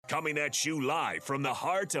Coming at you live from the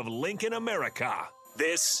heart of Lincoln, America.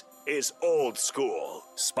 This is Old School,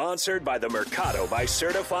 sponsored by the Mercado by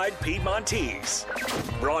Certified Piedmontese.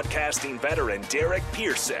 Broadcasting veteran Derek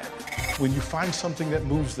Pearson. When you find something that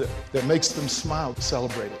moves them, that makes them smile,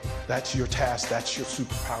 celebrate it. That's your task. That's your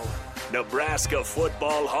superpower. Nebraska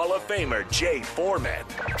Football Hall of Famer Jay Foreman.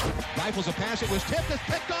 Rifles a pass. It was tipped. It's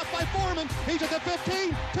picked off by Foreman. He's at the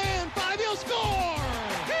 15, 10, 5. He'll score!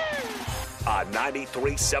 On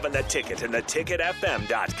 93.7 The Ticket and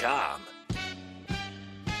theticketfm.com.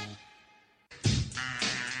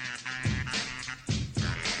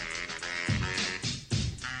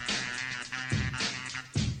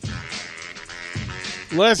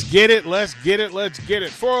 Let's get it.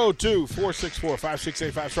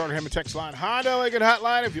 402-464-5685. Starter Hammond text line. Honda Lincoln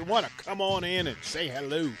hotline if you want to come on in and say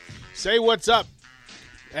hello. Say what's up.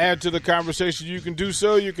 Add to the conversation. You can do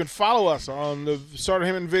so. You can follow us on the Starter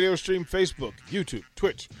Hammond video stream, Facebook, YouTube,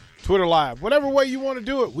 Twitch, Twitter Live. Whatever way you want to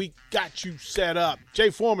do it, we got you set up. Jay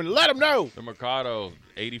Foreman, let them know. The Mercado,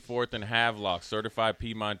 84th and Havelock, Certified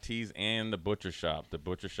Piedmontese, and the Butcher Shop. The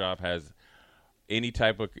Butcher Shop has any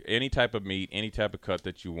type of meat, any type of cut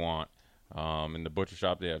that you want. In the Butcher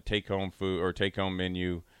Shop, they have take-home food or take-home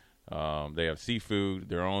menu. They have seafood,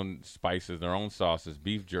 their own spices, their own sauces,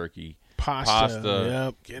 beef jerky,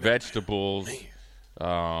 pasta, vegetables,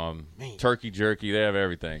 turkey jerky. They have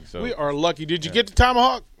everything. So we are lucky. Did you get the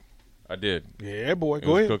tomahawk? I did. Yeah, boy. It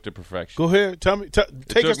Go was ahead. cooked to perfection. Go ahead.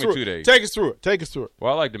 Take us through 2 days. Take us through it.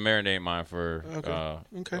 Well, I like to marinate mine for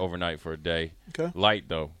overnight for a day. Okay. Light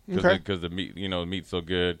though, because the meat, the meat's so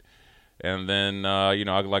good. And then I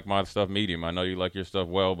like my stuff medium. I know you like your stuff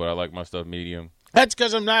well, but I like my stuff medium. That's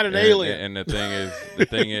because I'm not an alien. And the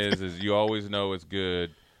thing is you always know it's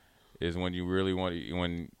good is when you really want it,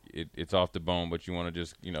 when it's off the bone, but you want to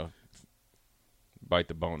just bite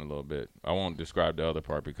the bone a little bit. I won't describe the other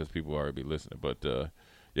part because people already be listening. But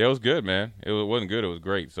yeah, it was good, man. It wasn't good. It was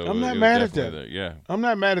great. So I'm not mad at that. Yeah, I'm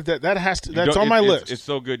not mad at that. That's on my list. It's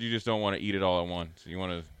so good. You just don't want to eat it all at once. You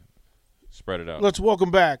want to spread it out. Let's welcome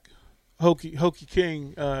back Hokie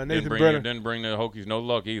King, Nathan Brenner. Didn't bring the Hokies no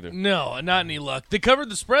luck either. No, not any luck. They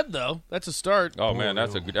covered the spread though. That's a start. Oh man,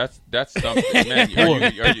 that's something. Man,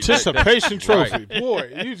 participation trophy. Right.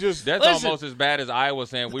 Boy, you just almost as bad as Iowa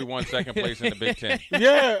saying we won second place in the Big Ten.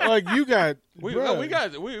 Yeah, like you got we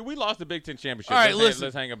lost the Big Ten championship. All right, let's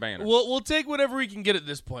hang a banner. We'll take whatever we can get at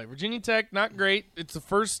this point. Virginia Tech, not great. It's the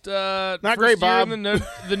first not first great, year Bob. in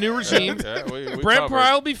the new regime. Brent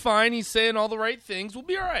Pry will be fine. He's saying all the right things. We'll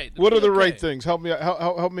be all right. What are the right things? Help me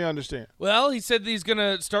understand. Well, he said that he's going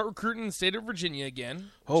to start recruiting in the state of Virginia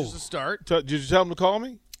again, which is a start. Did you tell him to call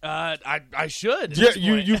me? I should. Yeah,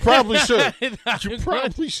 you probably should. You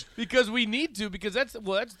probably should. Because we need to, because that's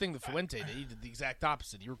the thing that Fuente did. He did the exact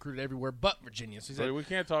opposite. He recruited everywhere but Virginia. So he said, we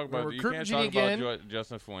can't talk about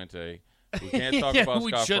Justin Fuente. We can't talk Yeah, about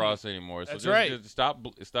we Scott shouldn't. Frost anymore. So That's just, right. just stop.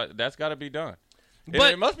 That's got to be done.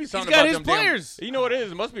 But it must be something he's got about his them players. You know what it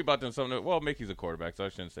is? It must be about them something. Well, Mickey's a quarterback, so I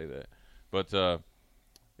shouldn't say that. But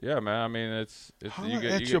yeah, man. I mean, it's you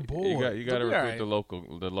got to recruit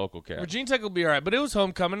the local cats. Virginia Tech will be all right, but it was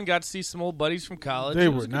homecoming and got to see some old buddies from college. They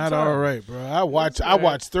were not all right, bro. I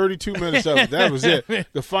watched 32 minutes of it. That was it.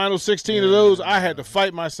 The final 16 of those, I had to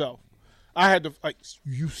fight myself. I had to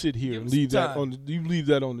you sit here and leave that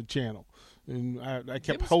on the channel. And I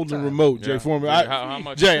kept holding the remote, Jay Foreman. How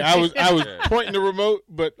much? Jay, I was pointing the remote,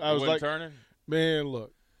 but I was like, turning? Man,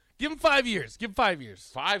 look. Give him 5 years. Give him 5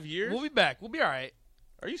 years. 5 years? We'll be back. We'll be all right.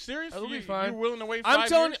 Are you serious? We'll be fine. You're willing to wait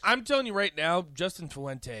 5 years? I'm telling you right now, Justin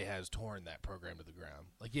Fuente has torn that program to the ground.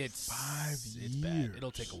 Like it's 5 years. It's bad.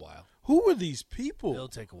 It'll take a while. Who are these people? It'll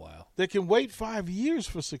take a while. They can wait 5 years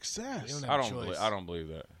for success. I don't believe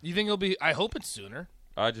that. You think it'll be? I hope it's sooner.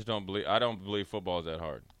 I just don't believe. I don't believe football is that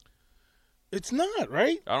hard. It's not,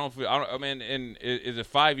 right? I mean, is it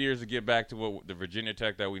 5 years to get back to what the Virginia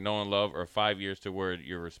Tech that we know and love, or 5 years to where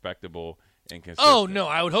you're respectable and consistent? Oh no,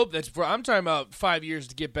 I would hope that's. I'm talking about 5 years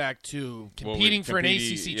to get back to competing for an ACC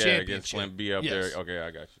championship. Against Slim B up there. Okay,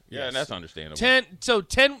 I got you. Yeah, and that's understandable.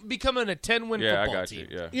 10 becoming a 10-win football team.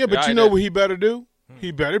 Yeah, but you know what he better do?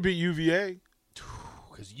 He better beat UVA.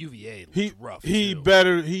 Because UVA looks rough. He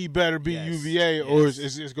better beat UVA, or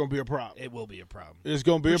it's going to be a problem. It will be a problem. It's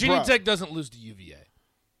going to be a problem. Virginia Tech doesn't lose to UVA.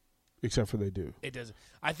 Except for they do. It doesn't.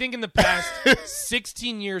 I think in the past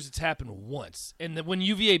 16 years it's happened once. And when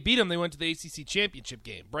UVA beat them, they went to the ACC championship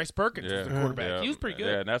game. Bryce Perkins was the quarterback. Yeah, he was pretty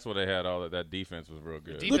good. Yeah, and that's what they had. All that defense was real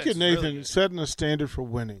good. Look at Nathan setting a standard for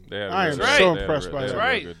winning. I am so impressed by that. That's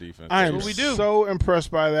right. I am so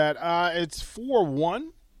impressed by that. It's 4-1.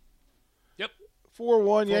 Yep.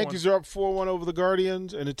 4-1. Yankees are up 4-1 over the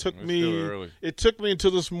Guardians, and it took me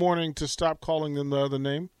until this morning to stop calling them the other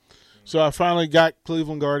name. So I finally got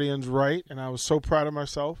Cleveland Guardians right, and I was so proud of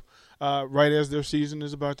myself. Right as their season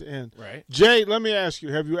is about to end. Right. Jay, let me ask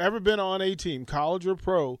you: have you ever been on a team, college or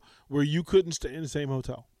pro, where you couldn't stay in the same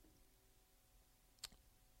hotel?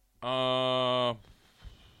 When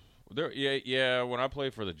I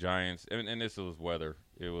played for the Giants, and this was weather.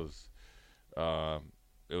 It was,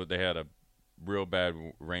 they had a real bad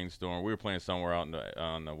rainstorm. We were playing somewhere out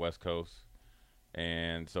on the West Coast,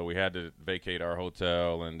 and so we had to vacate our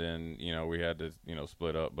hotel, and then we had to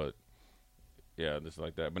split up. But yeah, just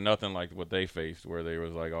like that. But nothing like what they faced, where they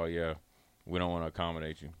was like, oh yeah, we don't want to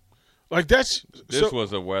accommodate you. Like this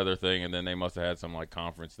was a weather thing, and then they must have had some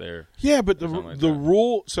conference there. Yeah, but the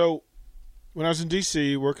rule. So when I was in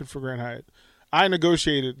D.C. working for Grand Hyatt, I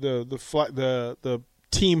negotiated the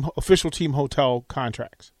team official team hotel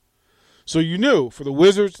contracts. So you knew for the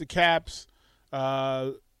Wizards, the Caps,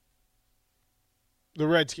 the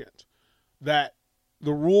Redskins, that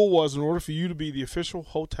the rule was in order for you to be the official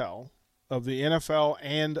hotel of the NFL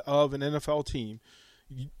and of an NFL team,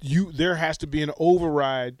 there has to be an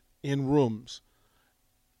override in rooms.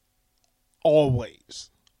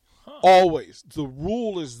 Always. Always. The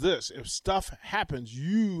rule is this: if stuff happens,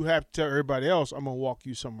 you have to tell everybody else, I'm going to walk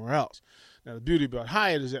you somewhere else. Now, the beauty about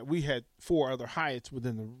Hyatt is that we had 4 other Hyatts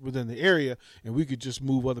within the area, and we could just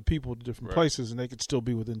move other people to different places, and they could still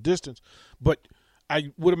be within distance. But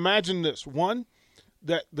I would imagine this: one,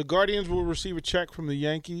 that the Guardians will receive a check from the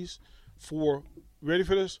Yankees for, ready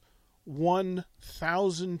for this,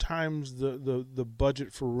 1,000 times the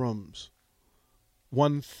budget for rooms.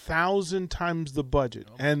 1,000 times the budget.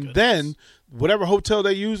 Then whatever hotel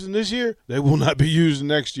they use in this year, they will not be used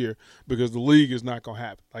next year because the league is not going to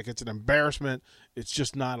have it. Like, it's an embarrassment. It's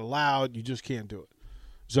just not allowed. You just can't do it.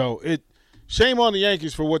 So shame on the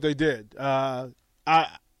Yankees for what they did. I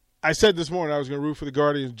said this morning I was going to root for the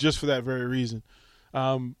Guardians just for that very reason.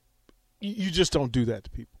 You just don't do that to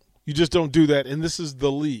people. You just don't do that, and this is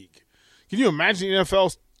the league. Can you imagine the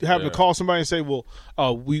NFL having to call somebody and say, well,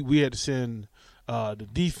 we had to send the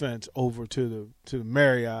defense over to the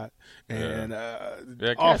Marriott and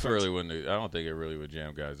Cats really wouldn't. I don't think it really would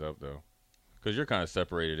jam guys up though, because you're kind of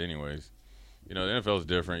separated anyways. The NFL is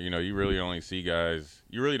different. You really only see guys.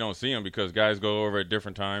 You really don't see them because guys go over at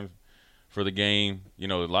different times for the game. A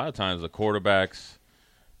lot of times the quarterbacks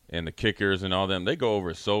and the kickers and all them, they go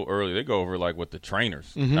over so early. They go over with the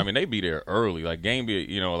trainers. Mm-hmm. I mean, they be there early. Like game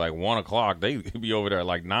be 1 o'clock. They be over there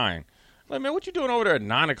at 9. Like, man, what you doing over there at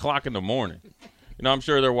 9 o'clock in the morning? I'm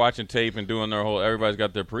sure they're watching tape and doing their whole. Everybody's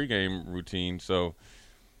got their pregame routine. So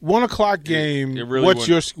 1 o'clock game.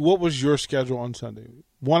 What was your schedule on Sunday?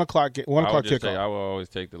 1 o'clock. 1 o'clock kickoff. I will always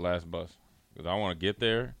take the last bus because I want to get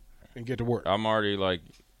there and get to work. I'm already I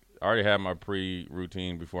already had my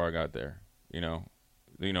pre-routine before I got there.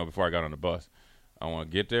 Before I got on the bus, I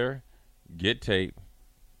want to get there, get tape,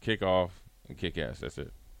 kick off, and kick ass. That's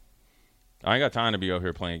it. I ain't got time to be out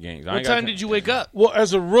here playing games. What time did you wake up? Well,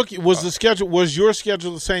 as a rookie, was your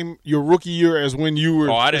schedule the same your rookie year as when you were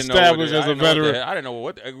established as a veteran? I didn't know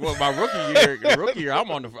what my rookie year. I'm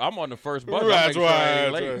on the first bus. That's why.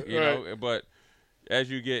 Late, But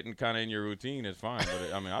as you get kind of in your routine, it's fine.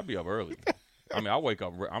 But I'll be up early. I wake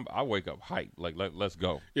up hyped. Like let's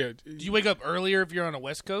go. Yeah. Do you wake up earlier if you're on a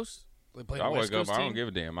West Coast? I wake up. I don't give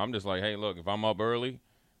a damn. I'm just like, hey, look, if I'm up early,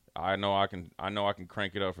 I know I can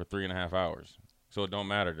crank it up for 3.5 hours. So it don't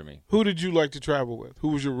matter to me. Who did you like to travel with? Who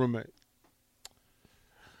was your roommate?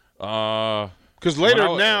 Because later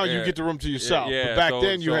you get the room to yourself. Yeah, but back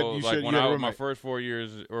then you had a roommate. My first 4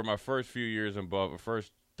 years or my first few years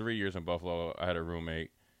first 3 years in Buffalo, I had a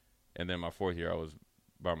roommate, and then my 4th year I was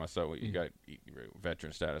by myself. You got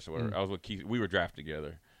veteran status or whatever. I was with Keith. We were drafted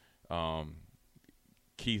together.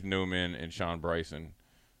 Keith Newman and Sean Bryson.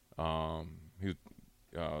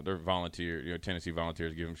 They're volunteer. Tennessee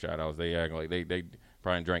volunteers. Give them shout outs. They act like they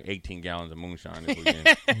probably drank 18 gallons of moonshine this weekend.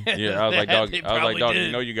 I was like, dog.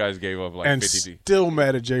 You guys gave up and 50. Still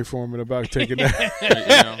mad at Jay Foreman about taking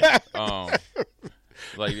that.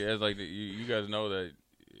 You guys know that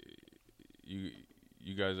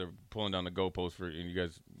you guys are pulling down the goalpost and you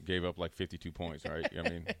guys gave up 52 points, right?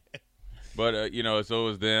 But so it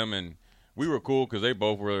was them, and we were cool because they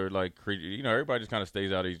both were everybody just kind of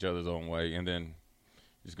stays out of each other's own way, and then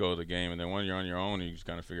just go to the game, and then when you're on your own, you just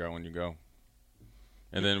kind of figure out when you go.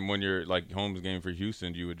 And then when you're home game for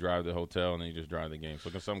Houston, you would drive the hotel, and then you just drive the game. So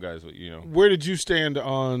some guys, Where did you stand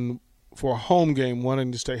for a home game,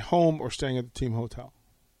 wanting to stay home or staying at the team hotel?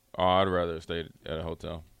 Oh, I'd rather stay at a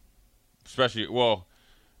hotel. Especially,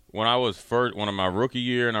 when I was one of my rookie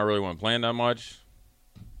year and I really wasn't playing that much,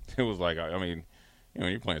 it was like, I mean, you know,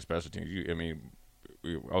 you're playing special teams.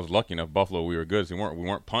 I was lucky enough. Buffalo, we were good. So we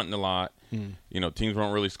weren't punting a lot. You know, teams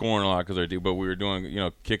weren't really scoring a lot because but we were doing, you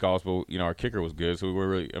know, kickoffs. But you know, our kicker was good, so we were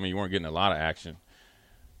really. I mean, you weren't getting a lot of action.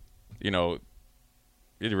 You know,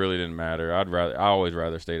 it really didn't matter. I always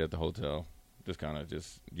rather stayed at the hotel. Just kind of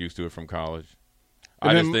just used to it from college.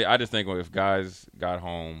 I just think if guys got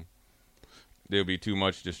home, there'll be too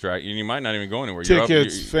much distraction. You might not even go anywhere.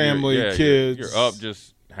 Tickets, family, kids. You're up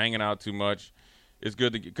just hanging out too much. It's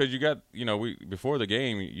good because you got, you know, before the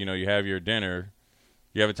game, you know, you have your dinner.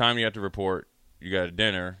 You have a time you have to report. You got a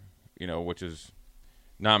dinner, you know, which is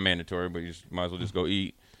not mandatory, but you just might as well just go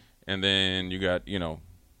eat. And then you got, you know,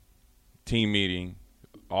 team meeting,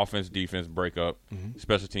 offense, defense, breakup,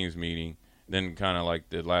 special teams meeting. Then kind of like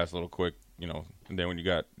the last little quick, you know, and then when you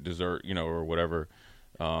got dessert, you know, or whatever,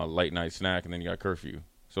 late night snack, and then you got curfew.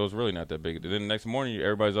 So it's really not that big. Then the next morning,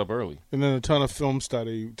 everybody's up early. And then a ton of film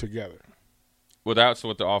study together. Well, that's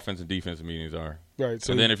what the offense and defense meetings are. Right.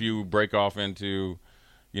 So and then if you break off into,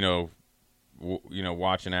 you know,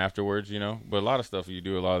 watching afterwards, you know. But a lot of stuff, you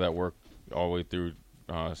do a lot of that work all the way through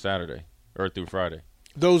Saturday or through Friday.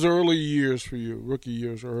 Those early years for you, rookie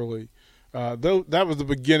years early, though that was the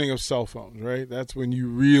beginning of cell phones, right? That's when you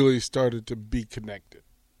really started to be connected.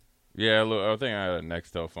 Yeah, look, I think I had a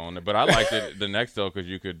Nextel phone, but I liked the Nextel because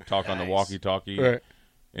you could talk on the walkie-talkie. Right.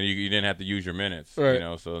 And you didn't have to use your minutes, right. You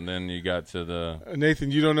know. So then you got to the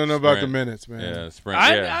Nathan. You don't know about the minutes, man. Yeah, Sprint.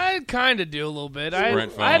 I kind of do a little bit. I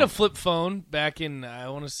had a flip phone back in I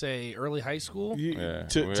want to say early high school. We had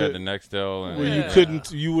the Nextel, and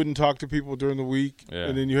where you wouldn't talk to people during the week,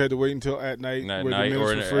 and then you had to wait until at night, the minutes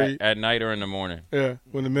were free. At night or in the morning. Yeah,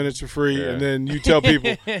 when the minutes are free, and then you tell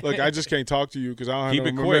people, "Look, I just can't talk to you because I don't have keep no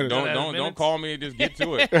it more quick. minutes." Don't call me. Just get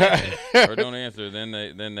to it, or don't answer. Then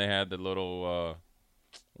they had the little.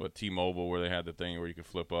 T-Mobile, where they had the thing where you could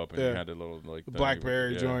flip up and you had the little like the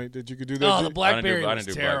BlackBerry joint that you could do that. Oh, the BlackBerry was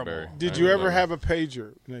terrible. BlackBerry. Did you ever have a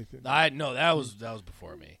pager, Nathan? No, that was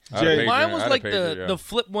before me. Mine was like the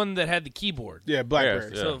flip one that had the keyboard. Yeah,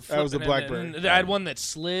 BlackBerry. So that was the BlackBerry. And I had one that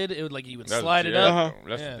slid. It would you would slide it up.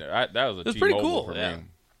 That was a T-Mobile pretty cool for me.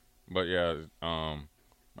 But I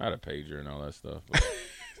had a pager and all that stuff.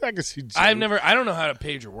 I can see. I don't know how a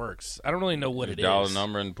pager works. I don't really know what it is. Dial the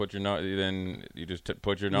number and put your then you just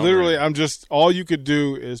put your number. Literally, all you could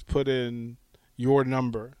do is put in your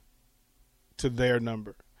number to their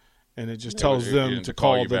number, and it just tells them to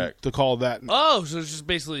call that. Oh, so it's just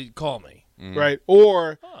basically call me, right?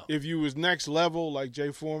 Or if you was next level like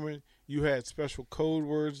Jay Foreman, you had special code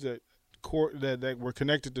words that were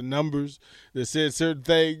connected to numbers that said certain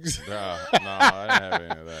things. No, I didn't have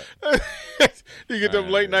any of that. You get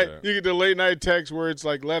the late night text where it's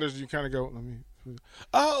like letters. You kind of go,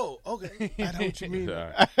 oh, okay, I know what you mean.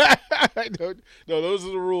 No, those are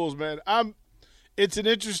the rules, man. It's an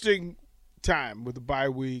interesting time with the bye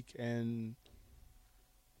week and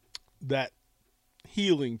that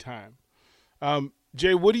healing time.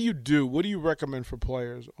 Jay, what do you do? What do you recommend for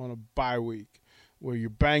players on a bye week where you're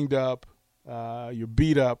banged up, you're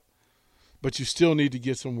beat up, but you still need to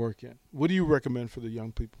get some work in? What do you recommend for the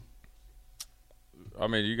young people? I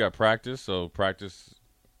mean, you got practice, so practice,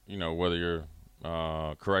 whether you're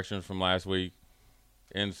corrections from last week,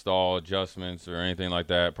 install adjustments or anything like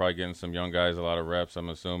that, probably getting some young guys a lot of reps, I'm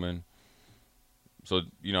assuming. So,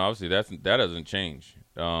 obviously that doesn't change.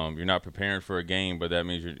 You're not preparing for a game, but that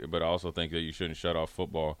means but I also think that you shouldn't shut off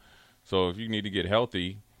football. So if you need to get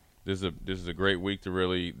healthy, this is a great week to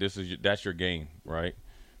really that's your game, right?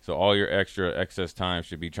 So all your excess time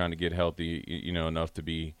should be trying to get healthy, enough to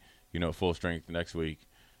be, full strength next week.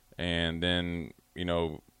 And then,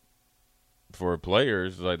 for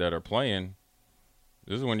players like that are playing,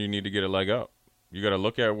 this is when you need to get a leg up. You got to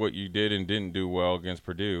look at what you did and didn't do well against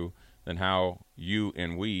Purdue, and how you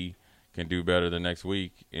and we can do better the next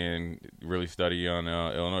week, and really study on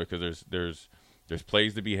Illinois, because there's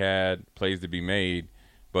plays to be had, plays to be made.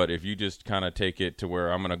 But if you just kind of take it to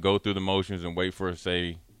where I'm going to go through the motions and wait for,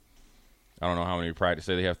 say, I don't know how many practice,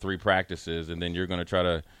 say they have 3 practices, and then you're going to try to,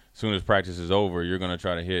 as soon as practice is over, you're going to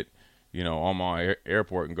try to hit, Omaha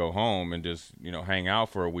Airport and go home and just, hang out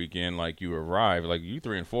for a weekend like you arrived. Like, you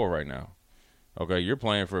 3-4 right now. Okay, you're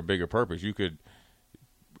playing for a bigger purpose. You could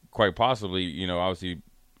quite possibly, obviously,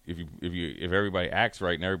 if everybody acts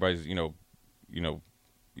right and everybody's,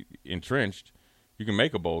 entrenched, you can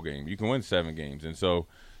make a bowl game. You can win 7 games. And so,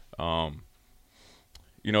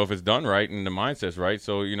 if it's done right and the mindset's right,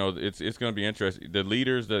 so, it's going to be interesting. The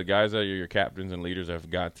leaders, the guys that are your captains and leaders have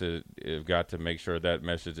got to make sure that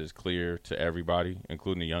message is clear to everybody,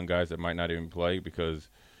 including the young guys that might not even play, because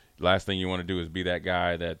last thing you want to do is be that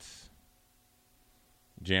guy that's,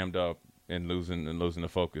 jammed up and losing the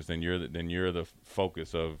focus, then you're the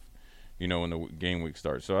focus of, when the game week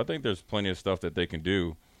starts. So I think there's plenty of stuff that they can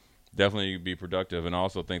do. Definitely be productive, and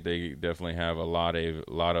also think they definitely have a lot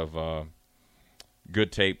of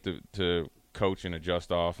good tape to coach and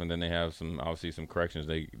adjust off, and then they have some corrections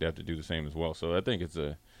they have to do the same as well. So I think it's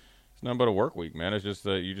nothing but a work week, man. It's just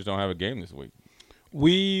you just don't have a game this week.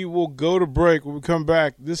 We will go to break. When we come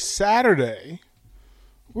back this Saturday,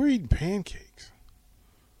 we're eating pancakes.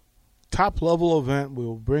 Top level event.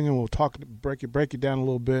 We'll break it down a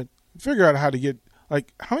little bit. Figure out how to get,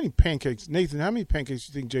 how many pancakes, Nathan, how many pancakes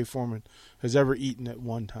do you think Jay Foreman has ever eaten at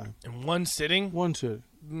one time? In one sitting? One sitting.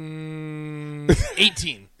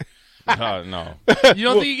 18. No. You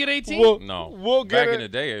don't think you get 18? No. We'll get Back in the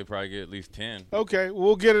day, they'd probably get at least 10. Okay,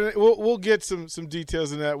 we'll get it. We'll get some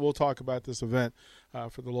details in that. We'll talk about this event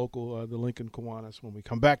for the local, the Lincoln Kiwanis, when we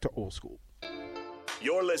come back to Old School.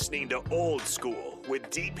 You're listening to Old School with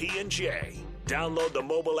DP and J. Download the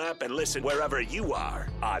mobile app and listen wherever you are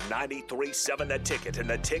on 93.7 The Ticket and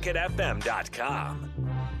theticketfm.com.